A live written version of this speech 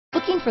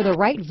Looking for the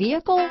right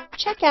vehicle?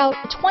 Check out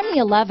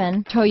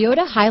 2011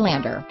 Toyota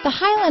Highlander. The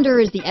Highlander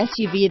is the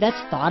SUV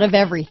that's thought of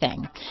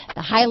everything.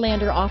 The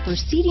Highlander offers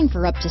seating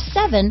for up to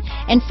 7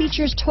 and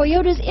features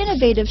Toyota's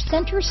innovative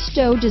center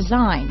stow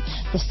design.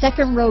 The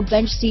second row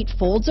bench seat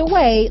folds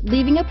away,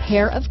 leaving a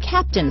pair of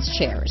captain's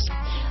chairs.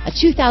 A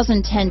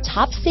 2010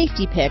 top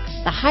safety pick,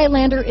 the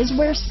Highlander is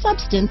where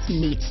substance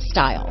meets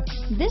style.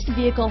 This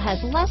vehicle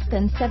has less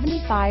than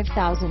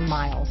 75,000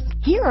 miles.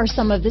 Here are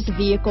some of this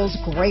vehicle's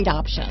great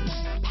options: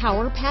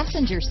 power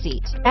passenger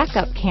seat,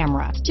 backup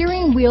camera,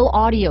 steering wheel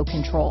audio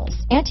controls,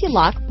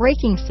 anti-lock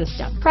braking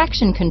system,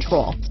 traction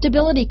control,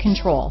 stability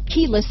control,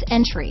 keyless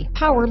entry,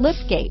 power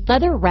liftgate,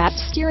 leather-wrapped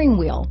steering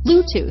wheel,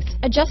 Bluetooth,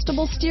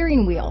 adjustable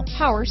steering wheel,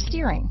 power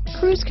steering,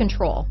 cruise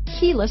control,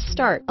 keyless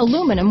start,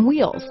 aluminum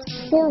wheels,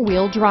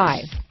 four-wheel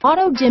drive,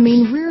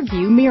 auto-dimming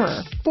rear-view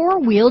mirror,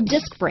 four-wheel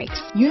disc brakes,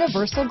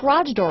 universal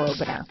garage door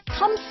opener.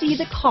 Come see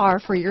the car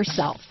for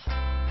yourself.